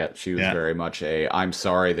 Yeah, she was Yeah. very much a I'm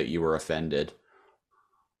sorry that you were offended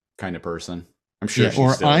kind of person. I'm sure Yeah. she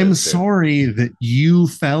Or still I'm is too. sorry that you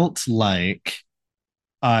felt like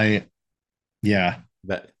I yeah.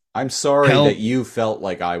 That I'm sorry that Help. you felt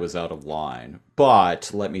like I was out of line,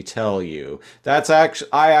 but let me tell you, that's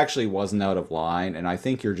actually I actually wasn't out of line, and I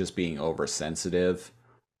think you're just being oversensitive.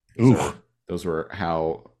 Those Ooh. are those were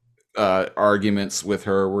how arguments with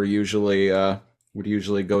her were usually would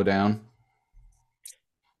usually go down.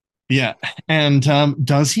 Yeah. And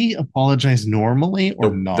does he apologize normally or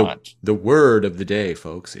The the not? the word of the day,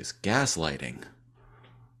 folks, is gaslighting.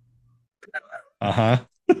 Uh-huh.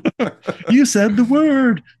 You said the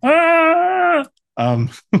word. Ah! Um,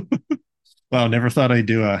 well, never thought I'd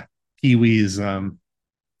do a Pee Wee's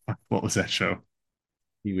what was that show?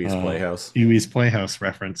 Pee-wee's Playhouse. Pee Wee's Playhouse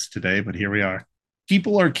reference today, but here we are.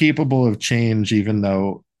 People are capable of change, even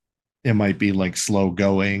though it might be like slow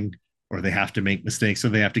going, or they have to make mistakes, or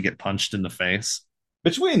they have to get punched in the face.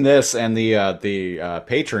 Between this and the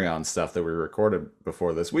Patreon stuff that we recorded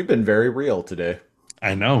before this, we've been very real today.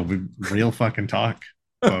 I know, real fucking talk,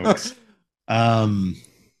 folks. Um,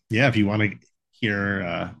 yeah, if you want to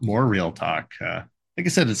hear more real talk, like I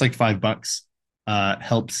said, it's like $5.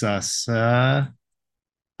 Helps us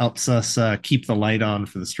helps us keep the light on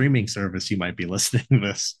for the streaming service you might be listening to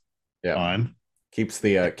this Yeah. on. Keeps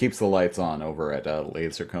the lights on over at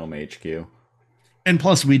Lasercomb HQ. And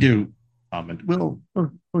plus, we do comment. We'll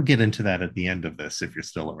get into that at the end of this if you're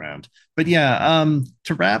still around. But yeah,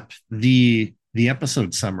 to wrap the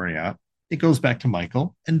episode summary up, it goes back to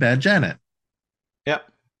Michael and Bad Janet. Yep.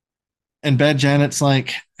 And Bad Janet's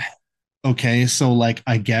like, okay, so like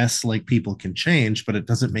I guess like people can change, but it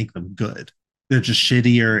doesn't make them good. They're just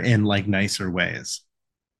shittier in like nicer ways.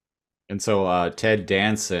 And so Ted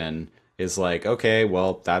Danson is like, okay,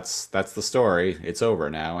 well, that's the story. It's over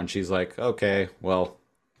now. And she's like, okay, well,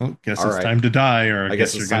 Well, guess all it's right. time to die, or I I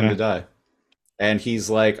guess guess you're it's time to gonna. die. And he's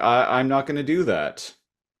like, I'm not going to do that.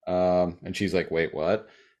 And she's like, wait, what?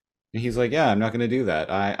 And he's like, yeah, I'm not going to do that.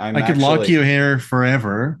 I'm I could lock actually, you here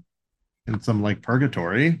forever in some like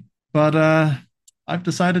purgatory, but I've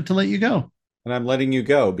decided to let you go. and I'm letting you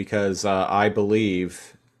go because I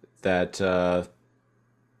believe that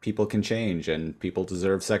people can change and people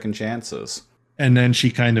deserve second chances. And then she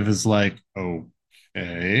kind of is like,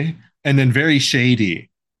 okay. And then very shady,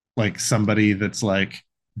 like somebody that's like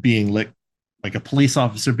being like a police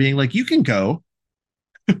officer being like, you can go,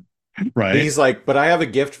 But right? he's like, but I have a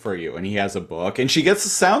gift for you. And he has a book. And she gets,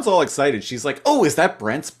 sounds all excited. She's like, oh, is that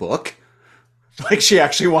Brent's book? Like she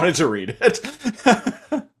actually wanted to read it.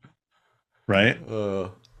 Right. uh,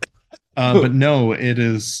 But no, it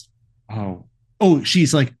is. Oh, oh,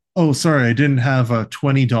 she's like, oh, sorry, I didn't have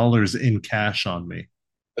 $20 in cash on me.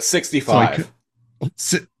 So I could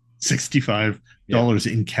 65. $65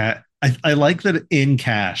 Yeah. in cash. I like that in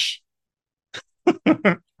cash,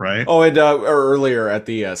 right? Oh, and earlier at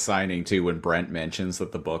the signing too, when Brent mentions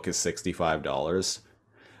that the book is $65,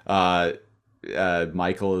 uh,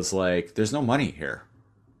 Michael is like, "There's no money here."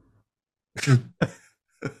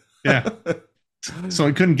 Yeah. So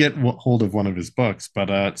I couldn't get hold of one of his books,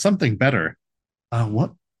 but something better.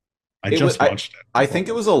 What? I It was just watched it. I Hold think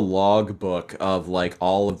it on. was a log book of like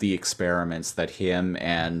all of the experiments that him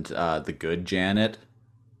and the good Janet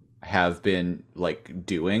have been like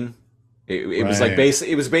doing. It was like Right,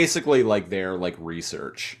 it was basically like their like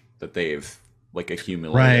research that they've like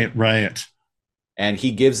accumulated. right. And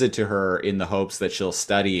he gives it to her in the hopes that she'll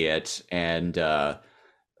study it and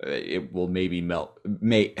it will maybe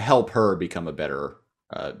may help her become a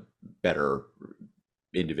uh, better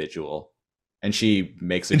individual. And she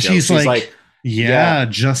makes a And joke. she's She's like, like, "Yeah, yeah,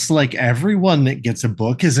 just like everyone that gets a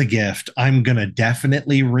book is a gift. I'm gonna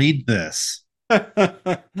definitely read this.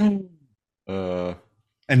 uh,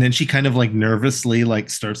 And then she kind of like nervously like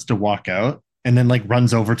starts to walk out and then like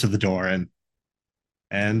runs over to the door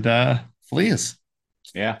and flees.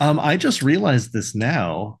 yeah, I just realized this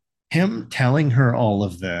now. Him telling her all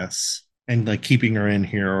of this and like keeping her in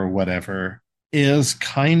here or whatever is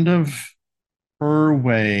kind of her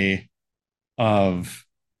way of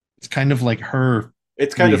it's kind of like her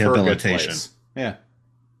it's kind of her good rehabilitation. place." Yeah,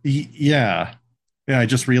 Yeah. Yeah, I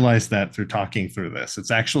just realized that through talking through this.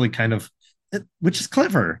 It's actually kind of which is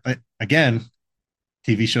clever. Again,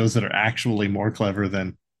 TV shows that are actually more clever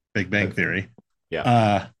than Big Bang Theory. yeah.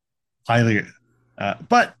 Uh highly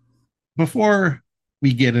but before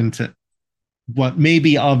we get into what may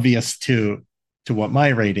be obvious to what my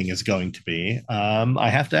rating is going to be, I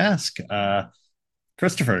have to ask,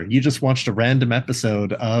 Christopher, you just watched a random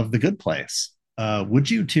episode of The Good Place. Would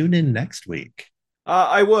you tune in next week?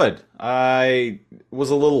 I would. I was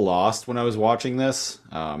a little lost when I was watching this.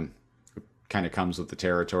 Kind of comes with the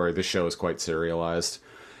territory. This show is quite serialized.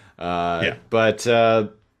 Yeah, But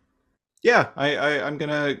yeah, I'm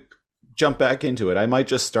gonna jump back into it. I might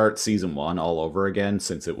just start season one all over again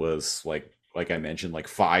since it was like I mentioned like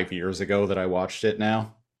 5 years ago that I watched it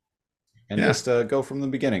now, and yeah, just go from the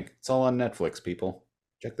beginning. It's all on Netflix, people.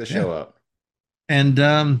 Check the yeah. show out. And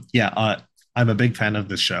yeah, I'm a big fan of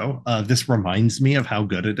this show. This reminds me of how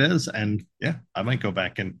good it is, and yeah, I might go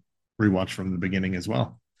back and rewatch from the beginning as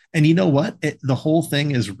well. And you know what? The whole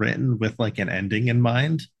thing is written with like an ending in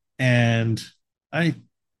mind, and I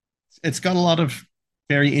it's got a lot of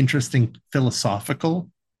very interesting philosophical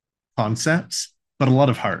concepts, but a lot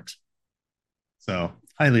of heart. So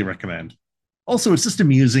highly recommend. Also, it's just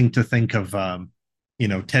amusing to think of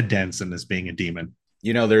Ted Danson as being a demon.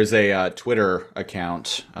 You know, there's a Twitter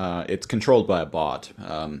account. It's controlled by a bot.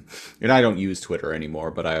 And I don't use Twitter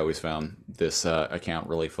anymore, but I always found this account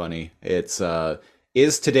really funny. It's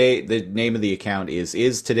is today the name of the account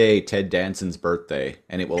is today Ted Danson's birthday,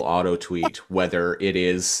 and it will auto tweet whether it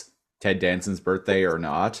is Ted Danson's birthday or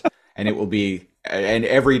not, and it will be. And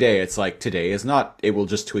every day it's like today is not. It will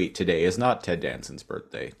just tweet today is not Ted Danson's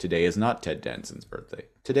birthday. Today is not Ted Danson's birthday.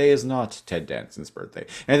 today is not Ted Danson's birthday.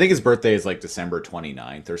 And I think his birthday is like December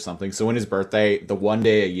 29th or something. So when his birthday, the one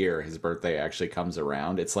day a year his birthday actually comes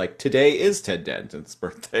around, it's like today is Ted Danson's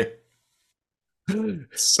birthday.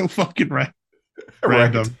 So fucking Right.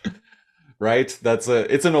 random. Right?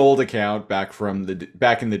 It's an old account back in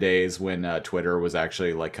the days when Twitter was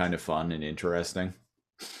actually like kind of fun and interesting.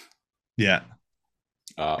 Yeah.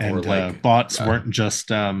 Or And like bots weren't just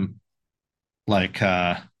like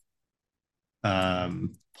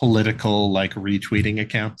political like retweeting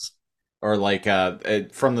accounts.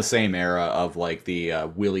 from the same era of like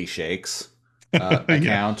the Willie Shakes Yeah.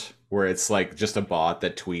 account, where it's like just a bot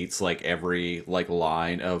that tweets like every like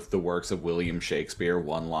line of the works of William Shakespeare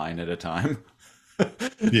one line at a time.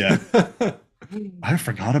 Yeah. I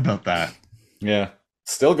forgot about that. Yeah,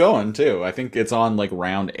 still going too. I think it's on like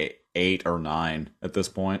round eight or nine at this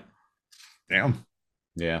point. Damn.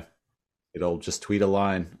 Yeah, it'll just tweet a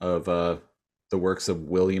line of the works of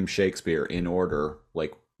William Shakespeare in order,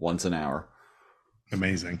 like once an hour.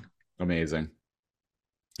 Amazing. Amazing.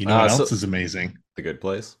 You know what else So is amazing? the good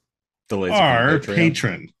place, the Lasercomb Our Patreon.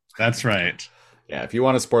 patron. That's right. Yeah, if you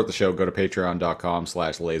want to support the show, go to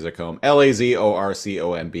patreon.com/lasercomb,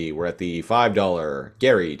 LAZORCOMB. We're at the $5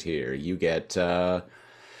 Gary tier. You get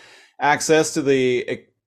access to the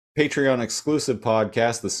Patreon exclusive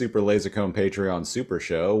podcast, the Super Lasercomb Patreon Super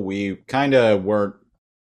Show. We kind of weren't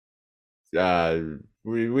uh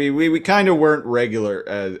we kind of weren't regular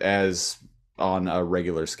as on a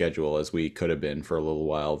regular schedule as we could have been for a little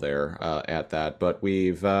while there at that, but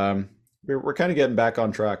we're kind of getting back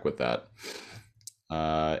on track with that.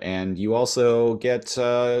 And you also get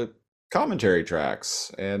commentary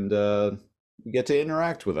tracks, and you get to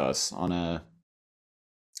interact with us on a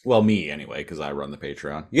well, me anyway, because I run the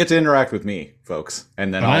Patreon. You get to interact with me, folks,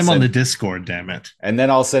 and then But I'm on the Discord, damn it. and then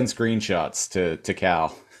I'll send screenshots to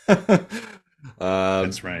Cal.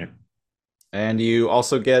 That's right. And you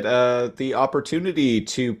also get the opportunity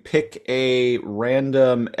to pick a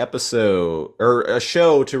random episode or a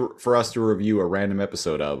show for us to review a random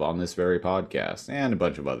episode of on this very podcast, and a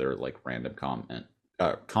bunch of other like random content.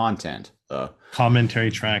 Commentary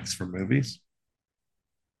tracks for movies.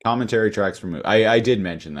 Commentary tracks from movies. I did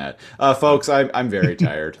mention that, folks. I'm very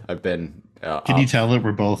tired. I've been. Can you tell that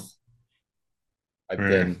we're both? I've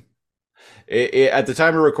been. At the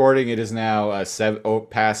time of recording, it is now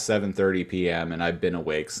past 7:30 p.m. and I've been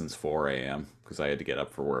awake since 4 a.m. because I had to get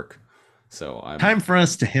up for work. So I'm time for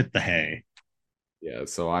us to hit the hay. Yeah,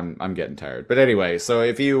 so I'm getting tired. But anyway, so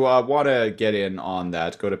if you want to get in on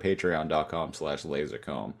that, go to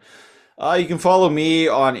patreon.com/lasercomb. You can follow me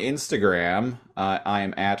on Instagram. I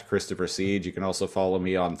am at Christopher Siege. You can also follow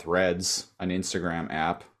me on Threads, an Instagram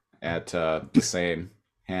app, at the same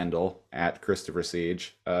handle, at Christopher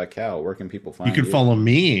Siege. Cal, where can people find you? You can follow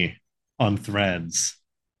me on Threads,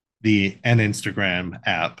 an Instagram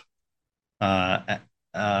app. What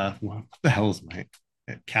the hell is my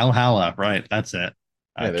Kalhala? Right, that's it.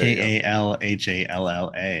 KALHALLA.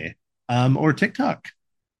 Or TikTok,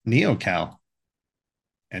 NeoCal.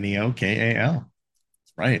 NeoKal.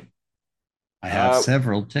 Right. I have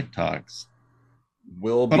several TikToks.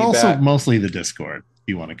 But also mostly the Discord. If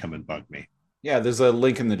you want to come and bug me. Yeah, there's a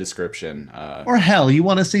link in the description. Or hell, you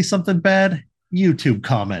want to say something bad? YouTube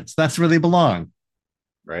comments. That's where they belong.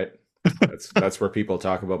 Right. That's where people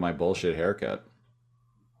talk about my bullshit haircut.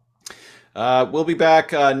 We'll be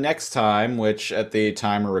back next time, which at the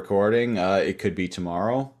time of recording, it could be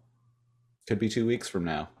tomorrow. Could be 2 weeks from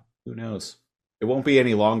now. Who knows? It won't be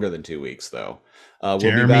any longer than 2 weeks, though.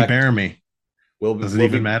 Jeremy, be back. Bear me. Does it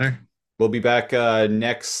even matter? We'll be back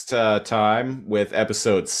next time with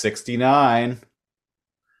episode 69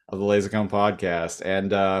 of the Lasercomb podcast.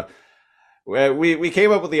 And we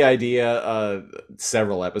came up with the idea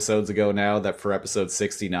several episodes ago now that for episode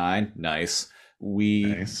 69,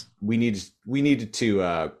 we needed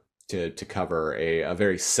to cover a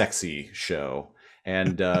very sexy show.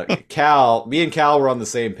 And me and Cal were on the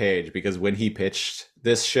same page because when he pitched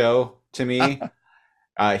this show to me,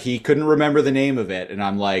 he couldn't remember the name of it. And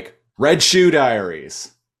I'm like, Red Shoe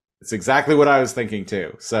Diaries. It's exactly what I was thinking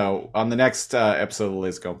too. So on the next episode of the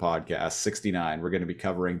Lasercomb podcast, 69, we're going to be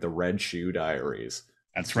covering the Red Shoe Diaries.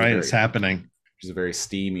 That's right. It's happening. Which is a very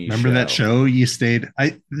steamy Remember show. That show you stayed?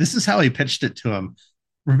 This is how I pitched it to him.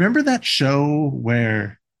 Remember that show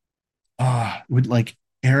where would like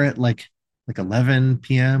air at like 11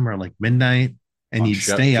 p.m. or like midnight, and you'd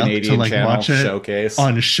stay up to like watch it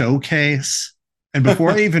on Showcase. And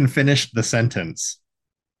before I even finished the sentence,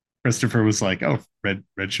 Christopher was like, "Oh, Red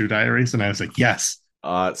Shoe Diaries," and I was like, "Yes."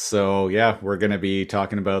 So yeah, we're gonna be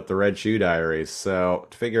talking about the Red Shoe Diaries. So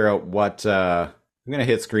to figure out what I'm gonna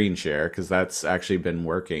hit screen share because that's actually been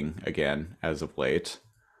working again as of late.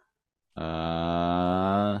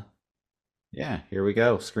 Uh, yeah, here we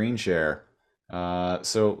go. Screen share.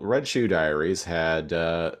 So Red Shoe Diaries had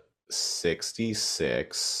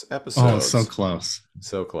 66 Oh, so episodes. close.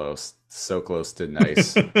 So close to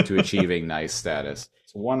nice, to achieving nice status.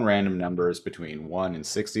 So one random number is between 1 and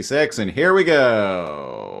 66, and here we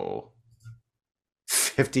go.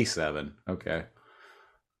 57. Okay.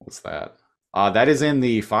 What's that? That is in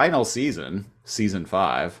the final season, season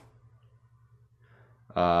 5.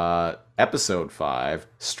 Episode 5,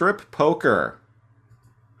 Strip Poker.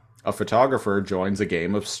 A photographer joins a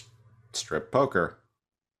game of strip poker.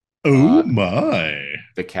 Oh Uh, my.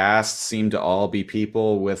 the cast seem to all be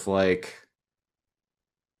people with like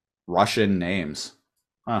Russian names.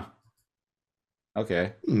 Huh.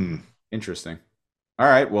 Okay. Hmm. Interesting. All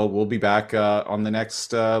right. Well, we'll be back on the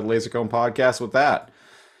next Lasercomb podcast with that.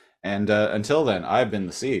 And until then, I've been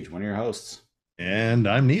The Siege, one of your hosts. And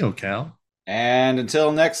I'm NeoCal. And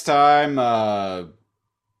until next time,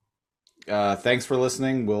 thanks for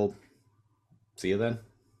listening. We'll see you then.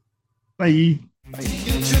 Bye. Bye.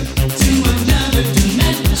 To another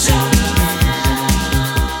dimension.